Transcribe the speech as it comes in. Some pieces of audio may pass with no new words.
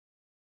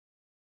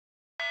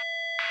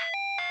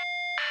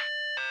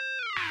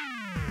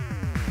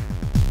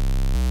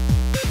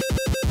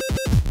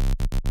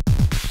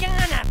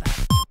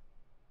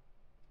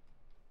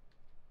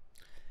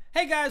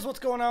guys, what's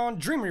going on?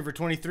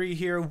 DreamReaver23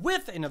 here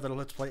with another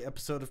Let's Play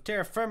episode of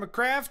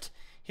TerraFirmaCraft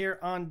here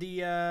on the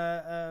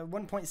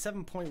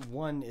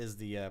 1.7.1 is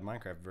the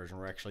Minecraft version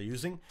we're actually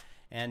using.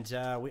 And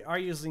we are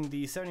using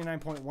the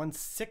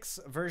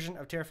 79.16 version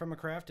of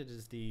TerraFirmaCraft. It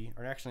is the,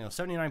 or actually no,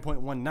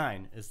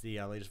 79.19 is the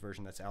latest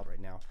version that's out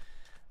right now,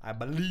 I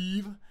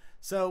believe.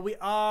 So we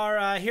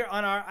are here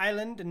on our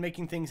island and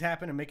making things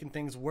happen and making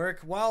things work.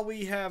 While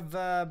we have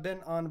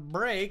been on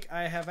break,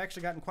 I have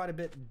actually gotten quite a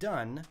bit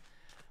done.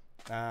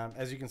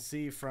 As you can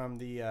see from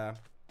the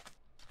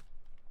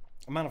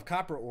amount of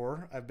copper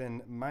ore, I've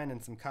been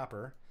mining some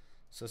copper.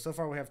 So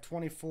far we have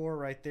 24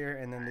 right there,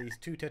 and then these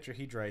two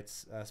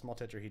tetrahedrites, small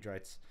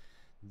tetrahedrites,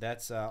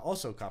 that's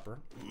also copper.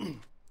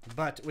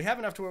 But we have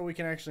enough to where we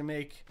can actually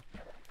make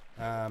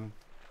a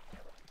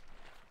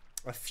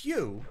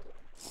few,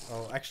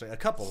 oh actually a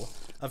couple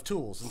of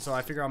tools. And so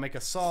I figure I'll make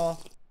a saw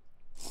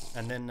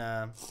and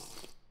then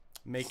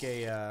make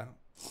a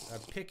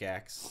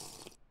pickaxe.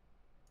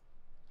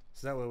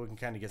 So that way we can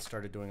kind of get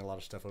started doing a lot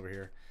of stuff over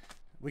here.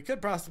 We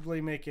could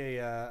possibly make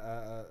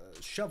a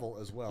shovel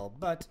as well,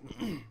 but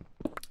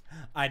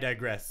I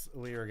digress.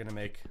 We are going to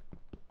make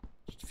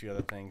just a few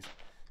other things.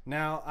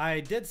 Now, I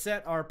did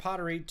set our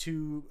pottery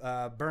to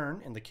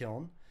burn in the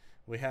kiln.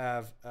 We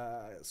have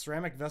a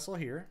ceramic vessel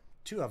here,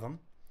 2 of them.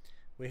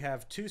 We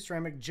have 2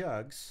 ceramic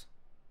jugs,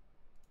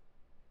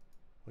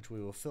 which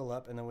we will fill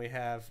up, and then we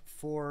have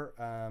 4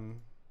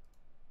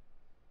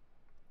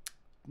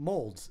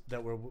 molds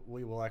that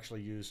we will actually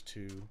use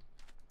to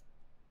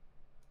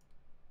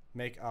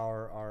make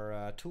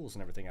our tools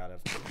and everything out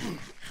of.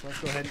 So let's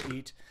go ahead and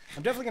eat.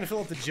 I'm definitely going to fill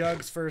up the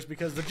jugs first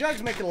because the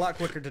jugs make it a lot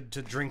quicker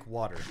to drink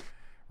water,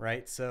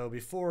 right? So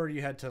before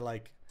you had to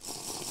like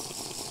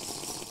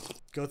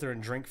go through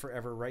and drink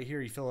forever, right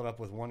here you fill it up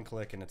with 1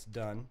 click and it's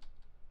done,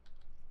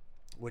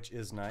 which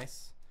is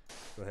nice.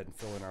 Go ahead and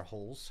fill in our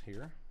holes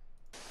here.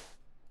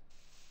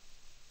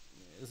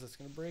 Is this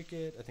going to break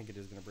it? I think it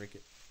is going to break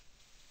it.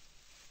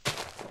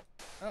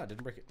 Oh, it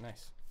didn't break it.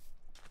 Nice.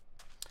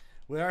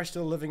 We are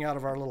still living out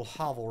of our little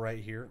hovel right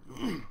here.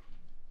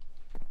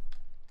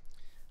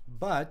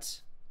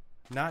 But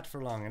not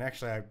for long. And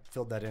actually, I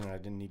filled that in and I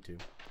didn't need to.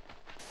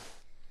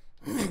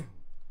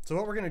 So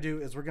what we're going to do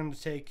is we're going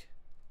to take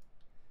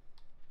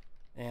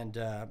and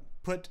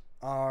put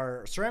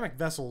our ceramic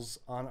vessels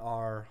on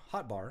our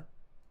hotbar.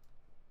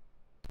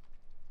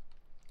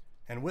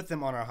 And with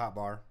them on our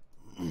hotbar,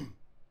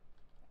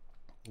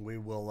 we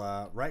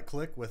will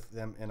right-click with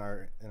them in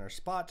our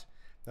spot.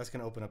 That's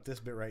going to open up this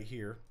bit right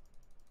here.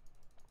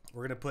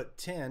 We're going to put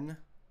 10,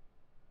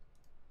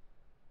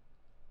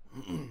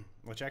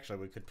 which actually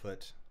we could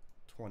put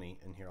 20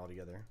 in here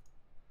altogether.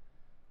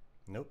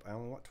 Nope, I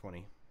only want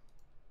 20.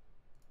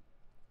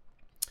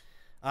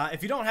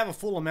 If you don't have a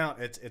full amount,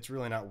 it's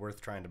really not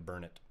worth trying to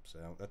burn it.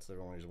 So that's the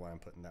only reason why I'm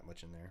putting that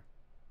much in there.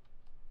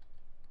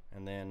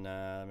 And then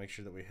make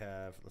sure that we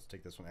have, let's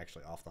take this one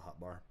actually off the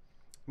hotbar.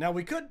 Now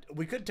we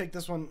could take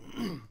this one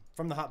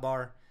from the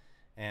hotbar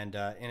and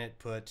in it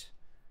put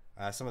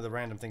some of the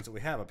random things that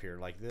we have up here,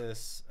 like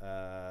this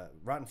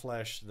rotten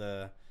flesh,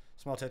 the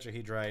small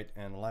tetrahedrite,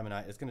 and the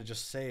limonite. It's going to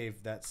just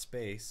save that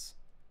space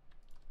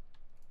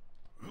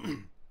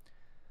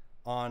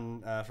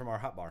on from our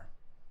hotbar,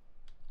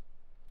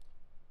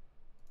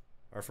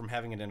 or from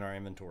having it in our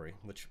inventory,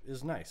 which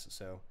is nice.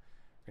 So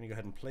we're going to go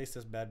ahead and place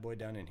this bad boy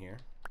down in here.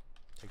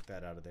 Take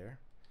that out of there.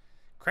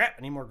 Crap!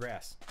 I need more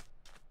grass.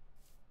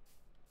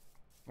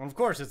 And of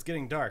course, it's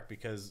getting dark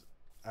because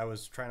I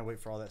was trying to wait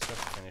for all that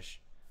stuff to finish.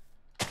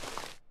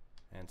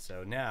 And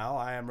so now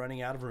I am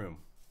running out of room.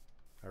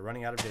 Or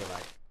running out of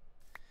daylight.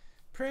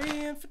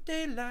 Praying for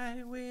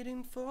daylight,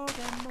 waiting for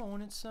that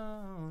morning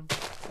sun.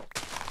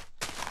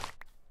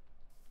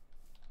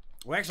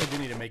 We actually do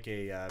need to make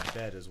a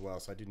bed as well,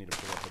 so I do need to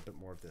pull up a bit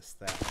more of this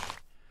thatch.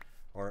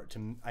 Or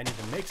I need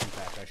to make some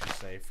thatch, I should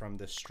say, from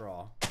this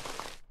straw.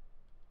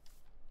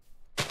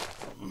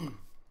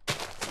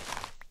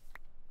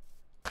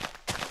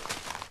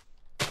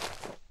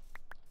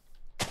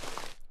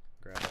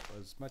 Grab up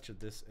as much of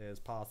this as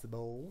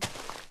possible.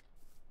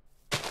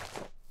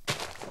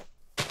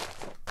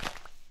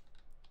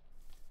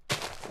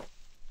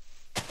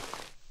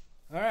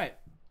 Alright.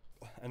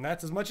 And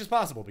that's as much as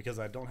possible because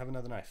I don't have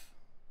another knife.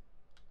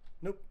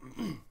 Nope.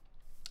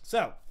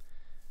 So,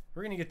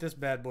 we're going to get this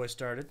bad boy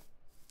started.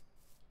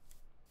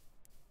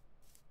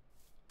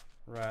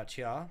 Right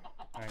here.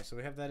 Alright, so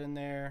we have that in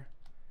there.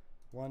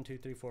 1, 2,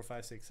 3, 4,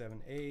 5, 6,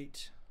 7,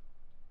 8.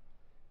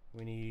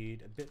 We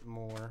need a bit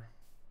more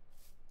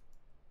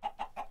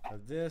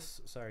of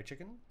this. Sorry,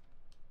 chicken.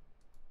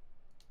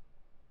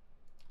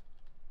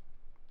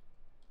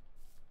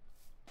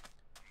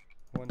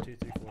 One, 2,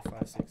 3, 4,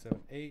 5, 6,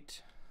 7,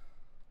 8.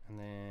 And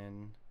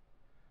then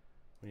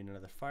we need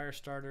another fire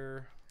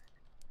starter.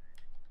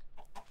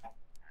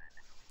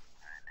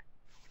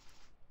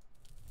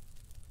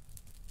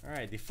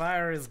 Alright, the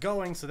fire is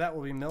going, so that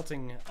will be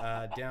melting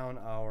down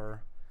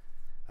our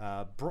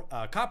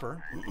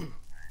copper.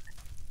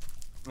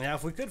 Now,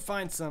 if we could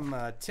find some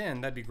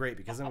tin, that'd be great,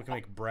 because then we can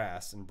make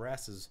brass, and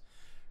brass is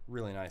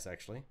really nice,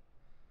 actually.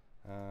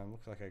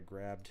 Looks like I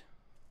grabbed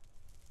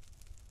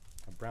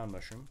a brown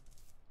mushroom.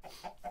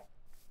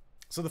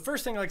 So the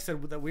first thing, like I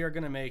said, that we are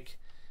going to make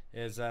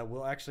is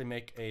we'll actually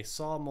make a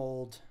saw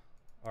mold,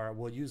 or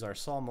we'll use our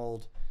saw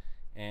mold,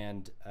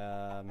 and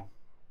I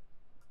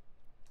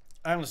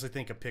honestly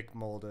think a pick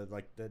mold,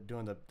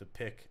 doing the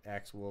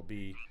pickaxe, will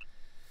be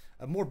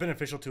more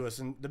beneficial to us.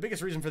 And the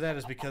biggest reason for that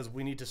is because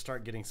we need to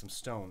start getting some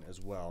stone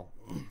as well,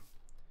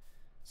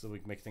 so we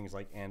can make things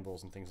like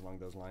anvils and things along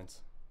those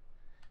lines.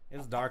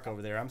 It's dark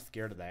over there. I'm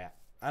scared of that.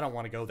 I don't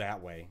want to go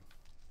that way.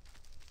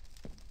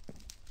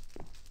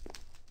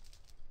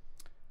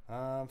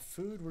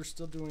 Food we're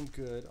still doing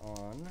good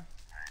on.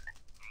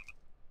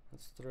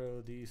 Let's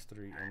throw these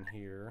 3 in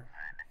here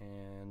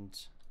and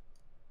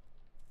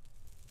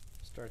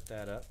start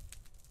that up.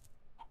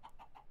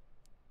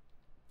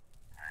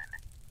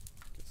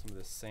 Get some of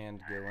this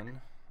sand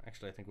going.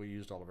 Actually, I think we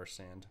used all of our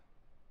sand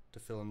to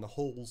fill in the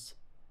holes.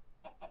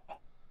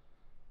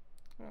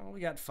 Well,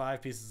 we got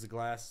 5 pieces of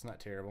glass. It's not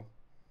terrible.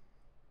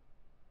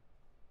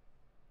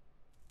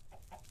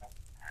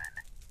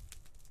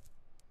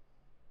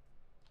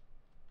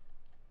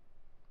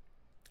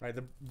 All right,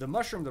 the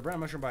mushroom, the brown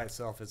mushroom by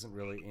itself isn't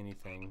really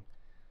anything.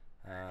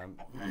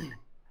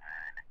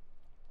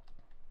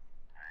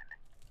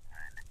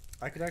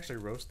 I could actually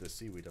roast this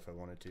seaweed if I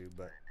wanted to,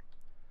 but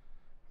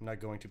I'm not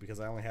going to because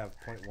I only have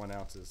 0.1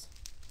 ounces.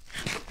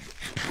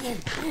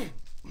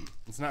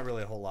 It's not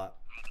really a whole lot.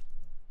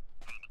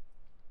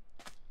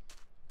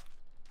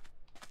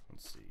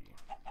 Let's see.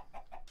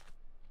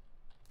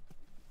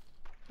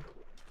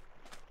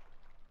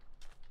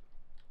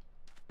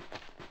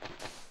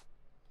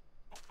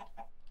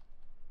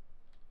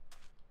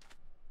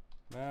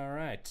 All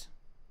right.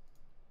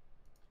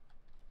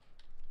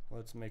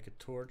 Let's make a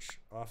torch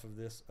off of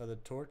this other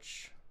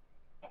torch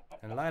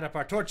and light up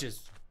our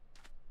torches.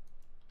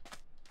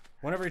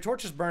 Whenever your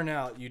torches burn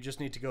out, you just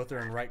need to go through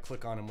and right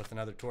click on them with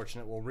another torch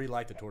and it will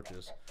relight the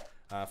torches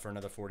for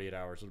another 48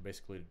 hours. It'll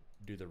basically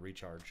do the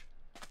recharge.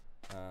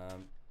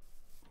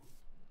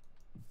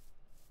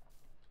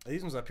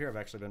 These ones up here have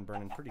actually been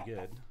burning pretty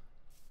good.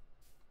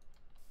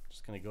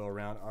 Just gonna go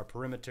around our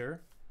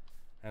perimeter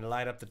and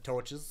light up the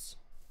torches.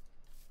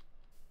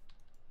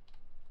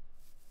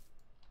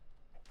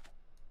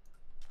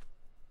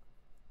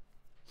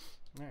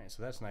 Alright,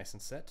 so that's nice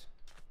and set.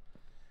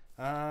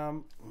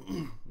 Now,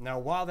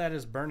 while that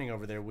is burning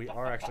over there, we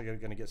are actually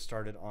going to get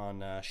started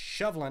on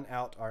shoveling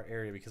out our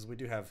area because we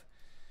do have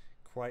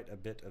quite a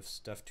bit of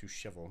stuff to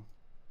shovel.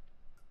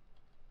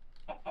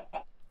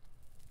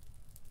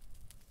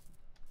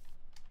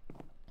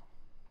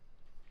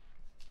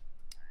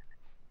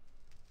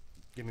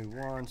 Give me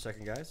 1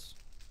 second, guys.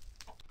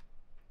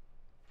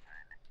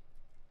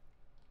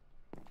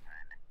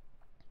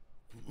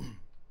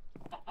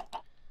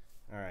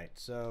 Alright,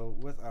 so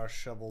with our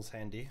shovels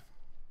handy,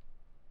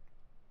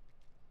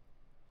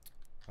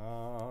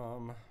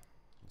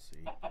 let's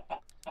see,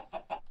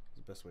 what's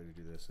the best way to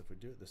do this? If we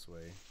do it this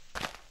way,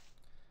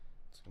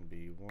 it's going to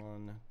be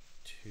 1,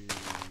 2,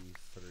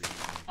 3,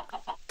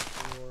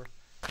 4,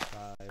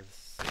 5,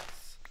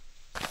 6,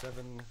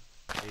 7,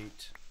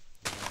 8,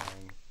 9,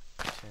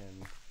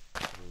 10,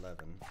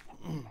 11.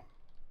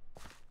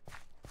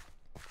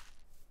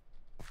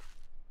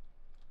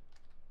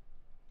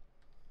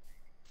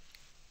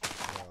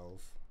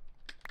 12.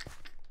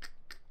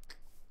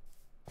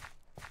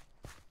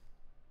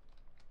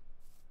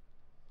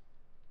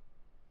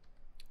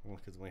 Well,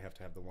 because we have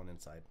to have the one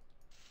inside.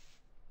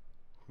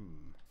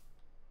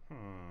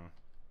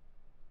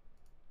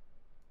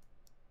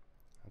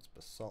 That's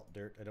basalt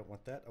dirt. I don't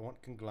want that. I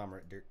want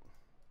conglomerate dirt.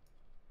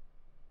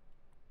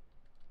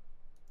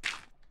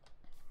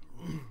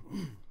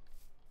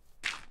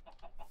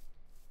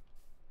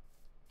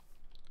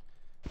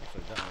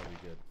 Actually, that one will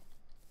be good.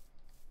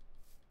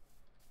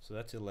 So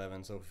that's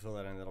 11. So if we fill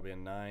that in, that'll be a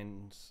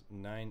 9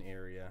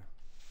 area.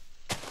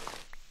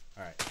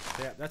 All right.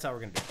 So yeah, that's how we're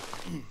gonna do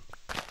it.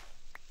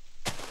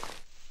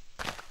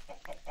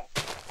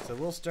 So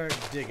we'll start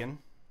digging.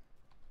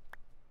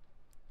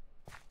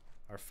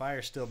 Our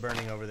fire's still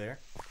burning over there.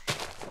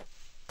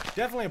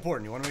 Definitely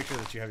important. You want to make sure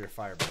that you have your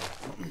fire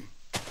burning.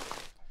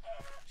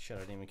 Shit,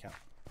 I didn't even count.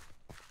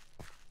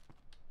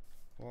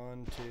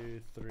 1,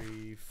 2,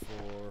 3,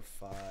 4,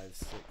 5,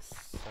 6,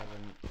 7,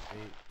 8,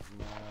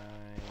 9,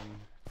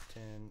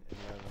 10,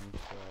 11,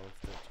 12,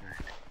 13,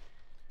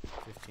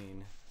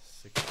 15,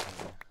 16.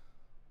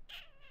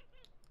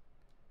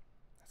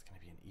 That's going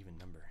to be an even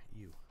number.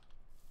 Ew.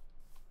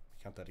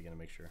 Count that again to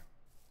make sure.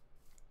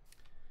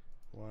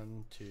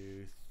 1,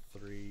 2,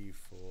 3,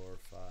 4,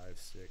 5,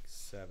 6,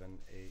 7,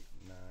 8,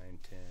 9,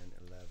 10,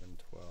 11,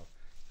 12,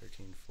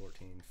 13,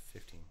 14,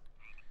 15.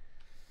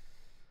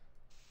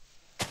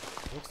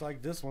 Looks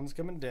like this one's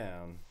coming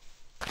down.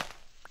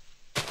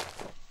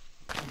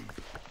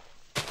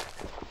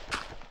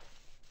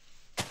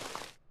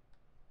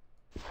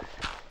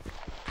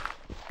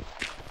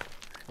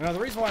 Now the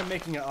reason why I'm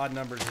making it odd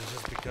numbers is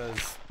just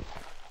because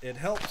it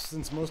helps,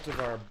 since most of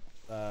our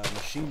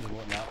machines and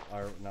whatnot,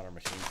 not our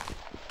machines,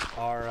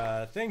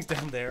 our things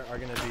down there are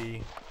going to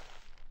be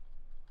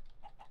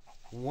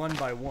one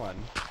by one.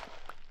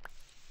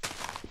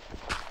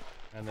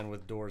 And then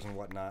with doors and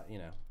whatnot, you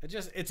know,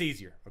 it's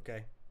easier,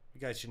 okay?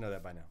 You guys should know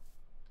that by now.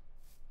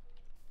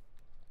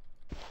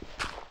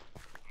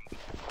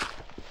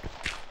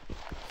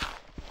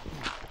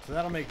 So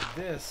that'll make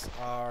this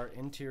our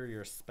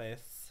interior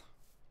space.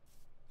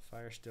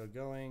 Fire's still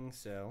going,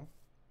 so...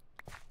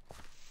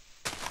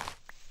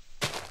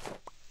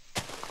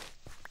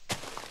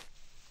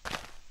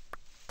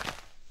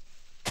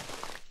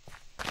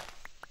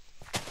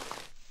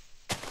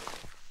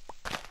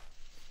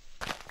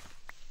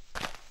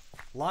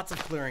 Lots of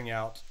clearing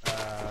out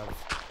of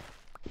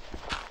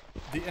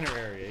the inner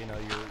area, you know,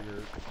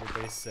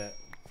 your base set.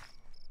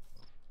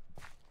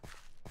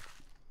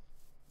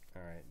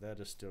 Alright, that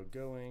is still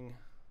going.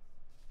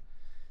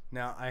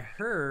 Now, I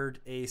heard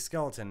a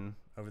skeleton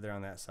over there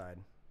on that side.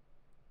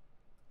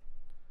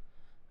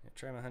 Yeah,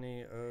 try my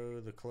honey. Oh,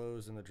 the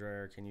clothes in the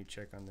dryer. Can you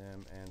check on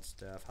them and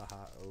stuff?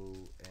 Haha. Oh,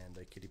 and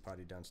the kitty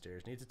potty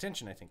downstairs needs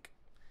attention, I think.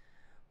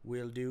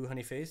 Will do,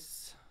 honey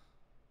face.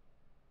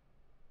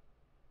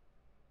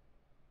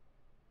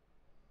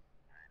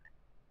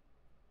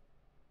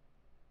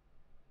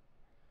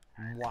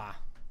 Mwah.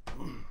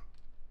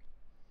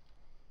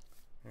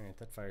 Alright,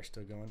 that fire's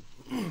still going.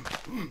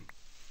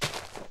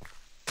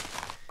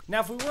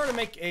 Now, if we were to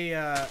make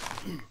a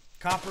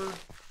copper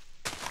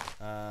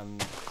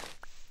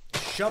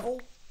shovel,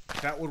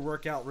 that would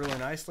work out really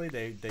nicely.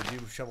 They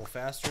do shovel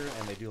faster,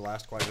 and they do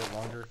last quite a bit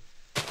longer.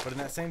 But in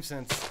that same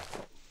sense,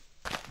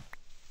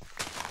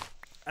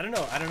 I don't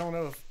know. I don't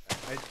know if...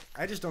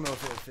 I just don't know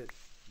if it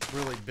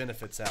really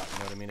benefits out. You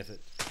know what I mean?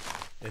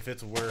 If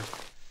it's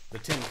worth the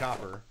 10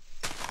 copper...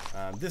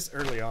 this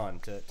early on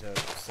to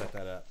set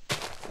that up.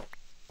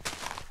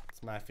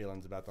 That's my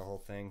feelings about the whole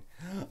thing.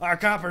 Our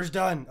copper's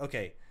done.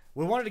 Okay,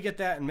 we wanted to get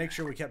that and make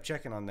sure we kept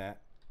checking on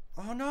that.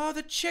 Oh no,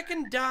 the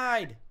chicken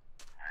died.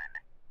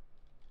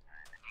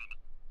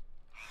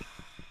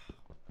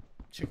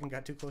 Chicken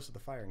got too close to the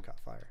fire and caught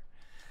fire.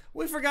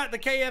 We forgot the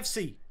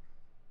KFC.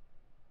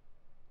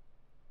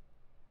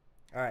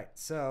 All right,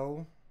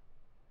 so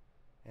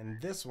in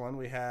this one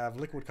we have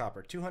liquid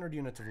copper, 200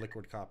 units of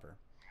liquid copper.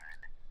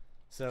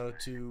 So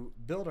to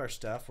build our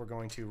stuff, we're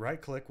going to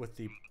right-click with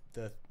the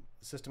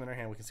system in our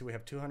hand. We can see we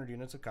have 200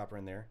 units of copper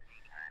in there.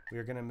 We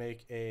are going to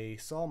make a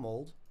saw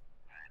mold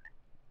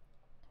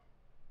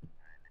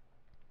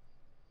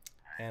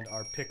and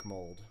our pick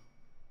mold.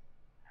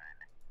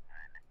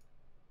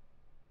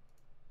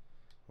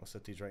 We'll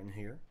set these right in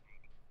here.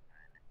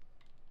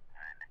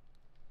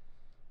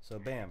 So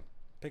bam,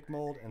 pick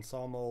mold and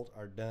saw mold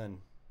are done.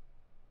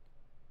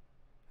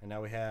 And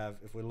now we have,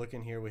 if we look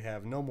in here, we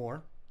have no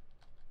more.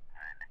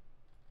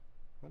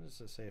 What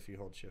does it say if you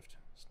hold shift?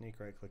 Sneak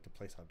right click to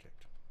place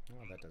object.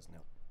 Oh, that doesn't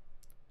help.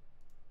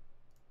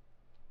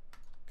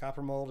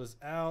 Copper mold is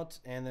out,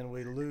 and then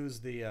we lose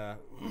the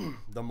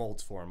the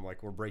molds form,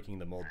 like we're breaking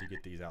the mold to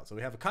get these out. So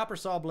we have a copper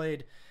saw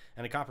blade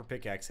and a copper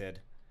pickaxe head,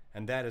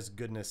 and that is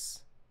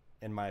goodness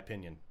in my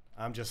opinion.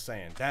 I'm just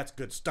saying, that's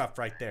good stuff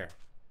right there.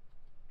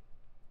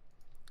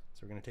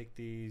 So we're gonna take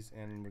these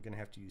and we're gonna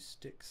have to use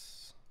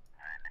sticks.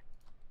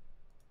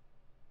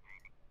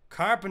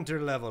 Carpenter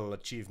level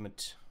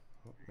achievement.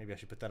 Maybe I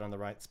should put that on the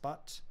right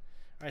spot.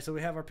 Alright, so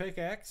we have our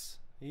pickaxe.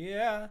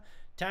 Yeah,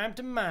 time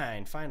to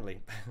mine,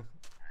 finally.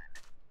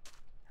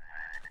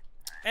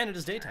 And it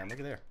is daytime, look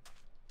at there.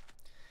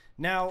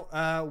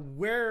 Now,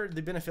 where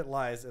the benefit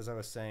lies, as I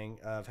was saying,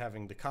 of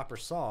having the copper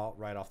saw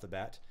right off the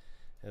bat,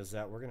 is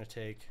that we're going to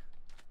take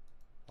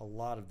a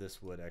lot of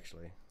this wood,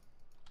 actually.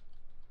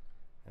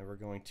 And we're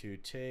going to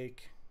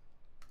take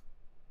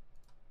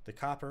the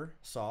copper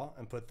saw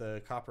and put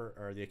the copper,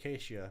 or the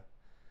acacia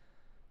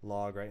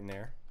log right in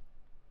there.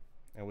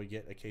 And we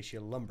get acacia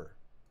lumber.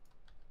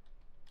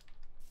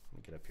 Let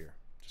me get up here,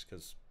 just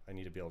because I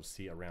need to be able to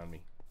see around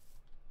me.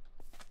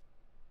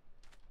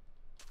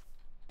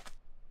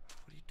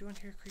 What are you doing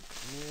here, creeper?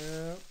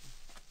 Yep.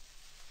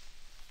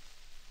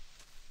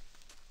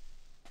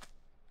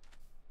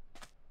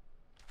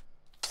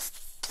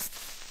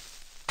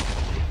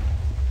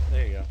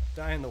 There you go.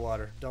 Die in the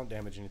water. Don't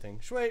damage anything.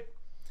 Sweet.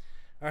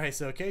 Alright,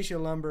 so acacia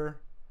lumber.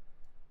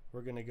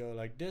 We're going to go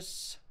like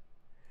this.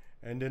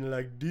 And then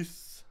like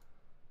this.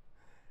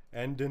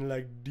 And then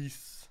like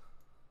this.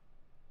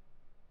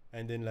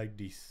 And then like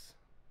this.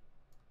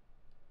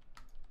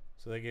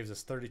 So that gives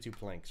us 32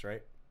 planks,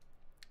 right?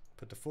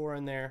 Put the 4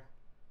 in there.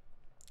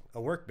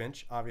 A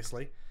workbench,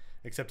 obviously.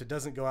 Except it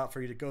doesn't go out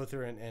for you to go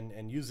through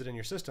and use it in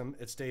your system.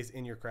 It stays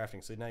in your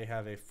crafting. So now you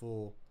have a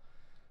full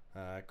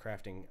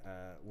crafting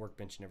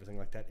workbench and everything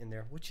like that in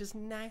there. Which is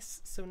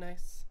nice. So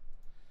nice.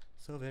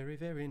 So very,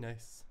 very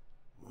nice.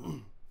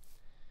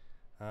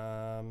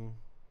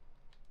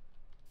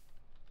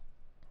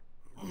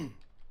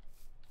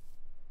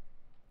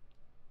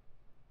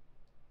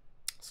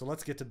 So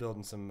let's get to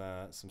building some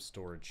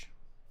storage.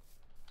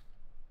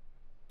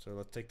 So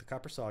let's take the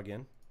copper saw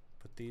again,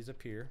 put these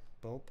up here,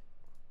 boom.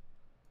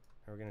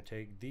 And we're gonna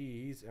take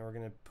these and we're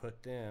gonna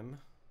put them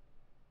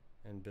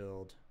and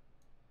build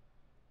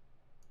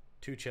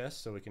 2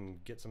 chests so we can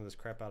get some of this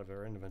crap out of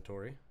our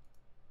inventory.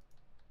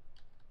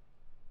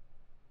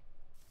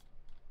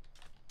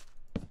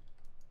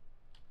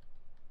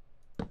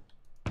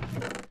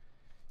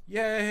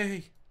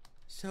 Yay!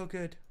 So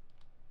good.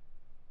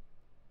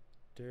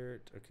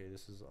 Dirt. Okay,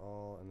 this is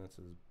all, and this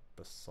is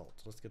basalt.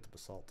 Let's get the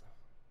basalt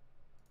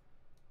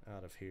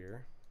out of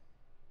here.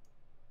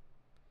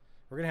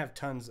 We're going to have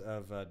tons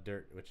of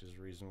dirt, which is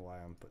the reason why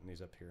I'm putting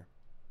these up here.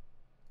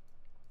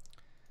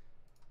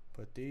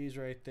 Put these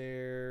right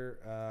there.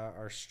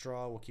 Our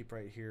straw we'll keep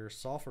right here.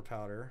 Sulfur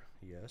powder,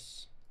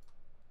 yes.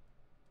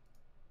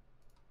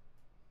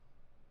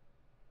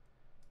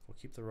 We'll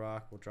keep the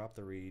rock. We'll drop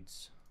the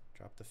reeds.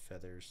 Drop the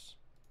feathers.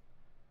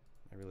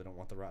 I really don't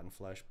want the rotten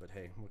flesh, but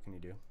hey, what can you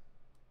do?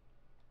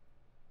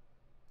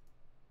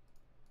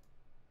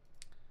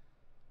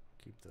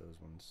 Keep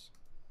those ones.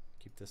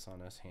 Keep this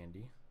on us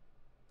handy.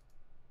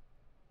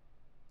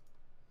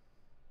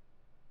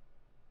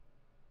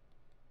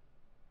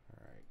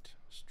 Alright,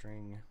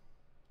 string.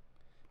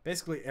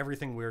 Basically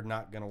everything we're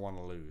not going to want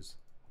to lose.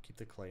 Keep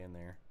the clay in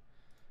there.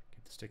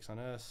 Keep the sticks on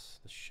us.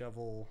 The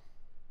shovel.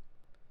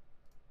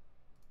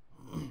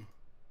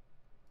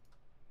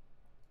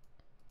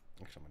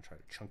 Actually, I'm going to try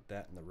to chunk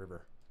that in the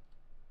river.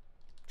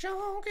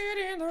 Chunk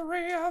it in the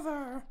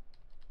river.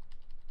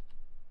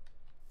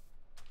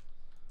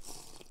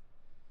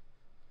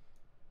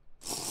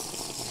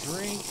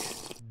 Drink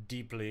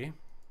deeply.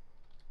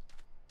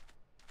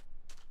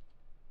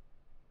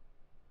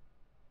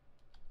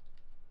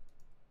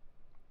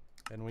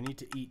 And we need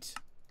to eat.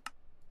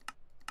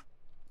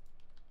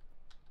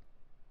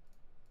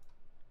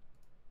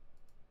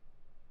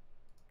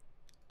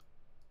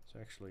 So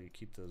actually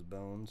keep those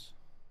bones.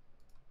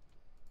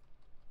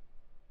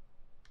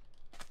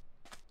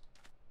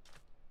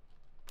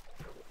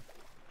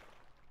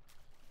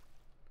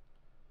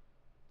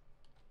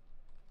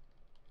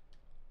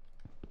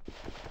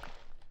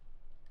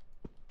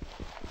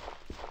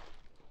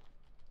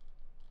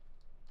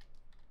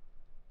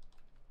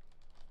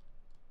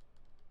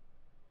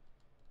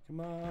 Come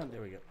on,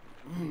 there we go.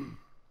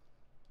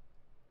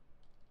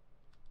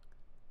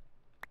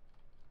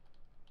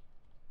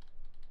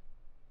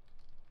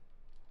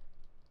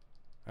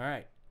 All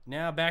right,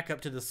 now back up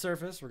to the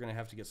surface. We're gonna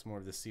have to get some more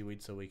of this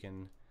seaweed so we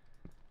can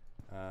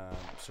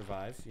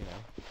survive, you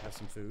know, have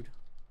some food,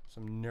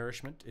 some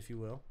nourishment, if you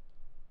will.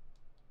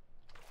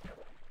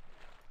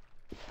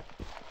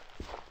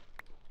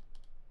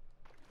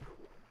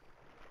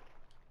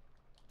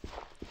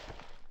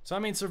 So I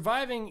mean,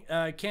 surviving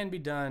can be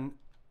done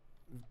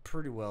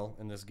pretty well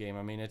in this game.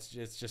 I mean, it's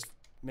just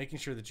making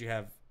sure that you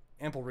have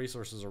ample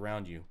resources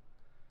around you.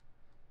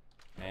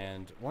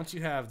 And once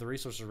you have the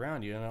resources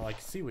around you, and like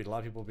seaweed, a lot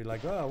of people will be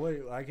like, oh,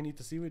 wait, I can eat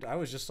the seaweed. I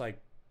was just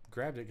like,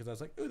 grabbed it because I was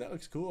like, oh, that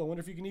looks cool. I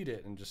wonder if you can eat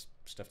it, and just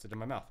stuffed it in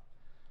my mouth.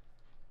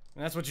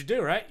 And that's what you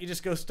do, right? You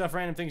just go stuff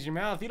random things in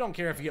your mouth. You don't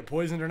care if you get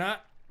poisoned or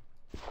not.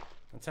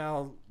 That's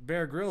how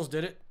Bear Grylls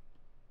did it.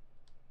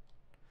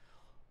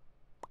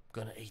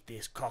 Gonna eat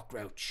this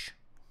cockroach.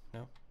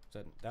 No?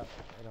 Is that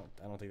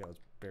I don't think that was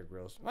Bear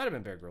Grylls. Might have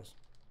been Bear Grylls.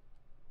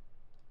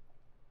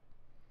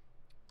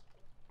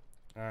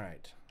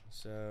 Alright.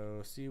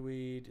 So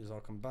seaweed is all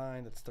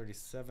combined. That's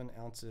 37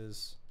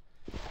 ounces,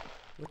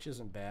 which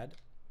isn't bad.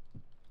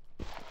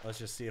 Let's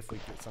just see if we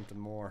get something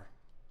more.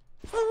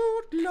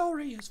 Food,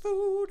 glorious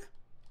food.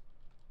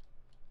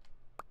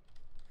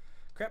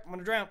 Crap, I'm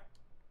gonna drown.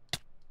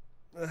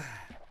 Ugh.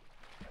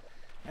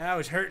 I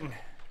was hurting.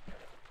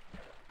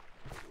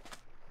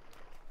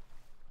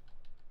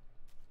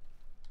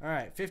 All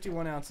right,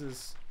 51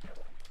 ounces.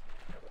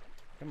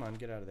 Come on,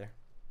 get out of there.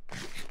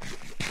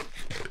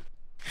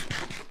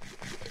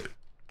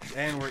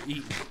 And we're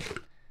eating.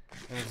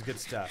 And it's good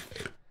stuff.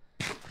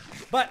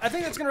 But I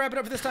think that's going to wrap it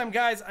up for this time,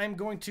 guys. I'm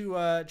going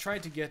to try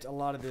to get a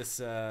lot of this,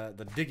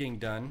 the digging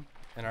done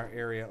in our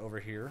area over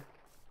here.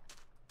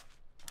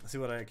 Let's see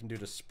what I can do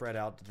to spread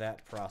out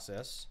that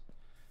process.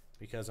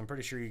 Because I'm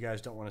pretty sure you guys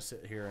don't want to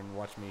sit here and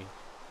watch me.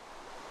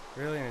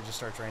 Really? And just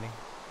start training?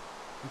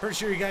 I'm pretty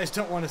sure you guys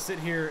don't want to sit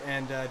here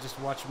and just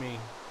watch me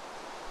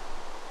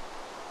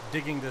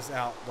digging this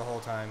out the whole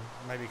time.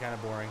 It might be kind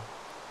of boring.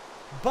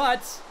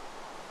 But,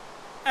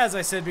 as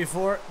I said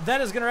before,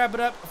 that is going to wrap it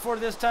up for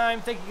this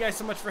time. Thank you guys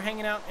so much for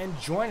hanging out and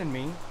joining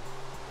me.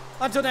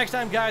 Until next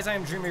time, guys, I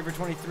am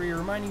DreamRaver23,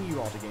 reminding you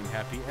all to game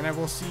happy, and I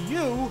will see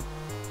you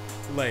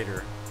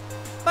later.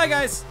 Bye,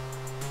 guys!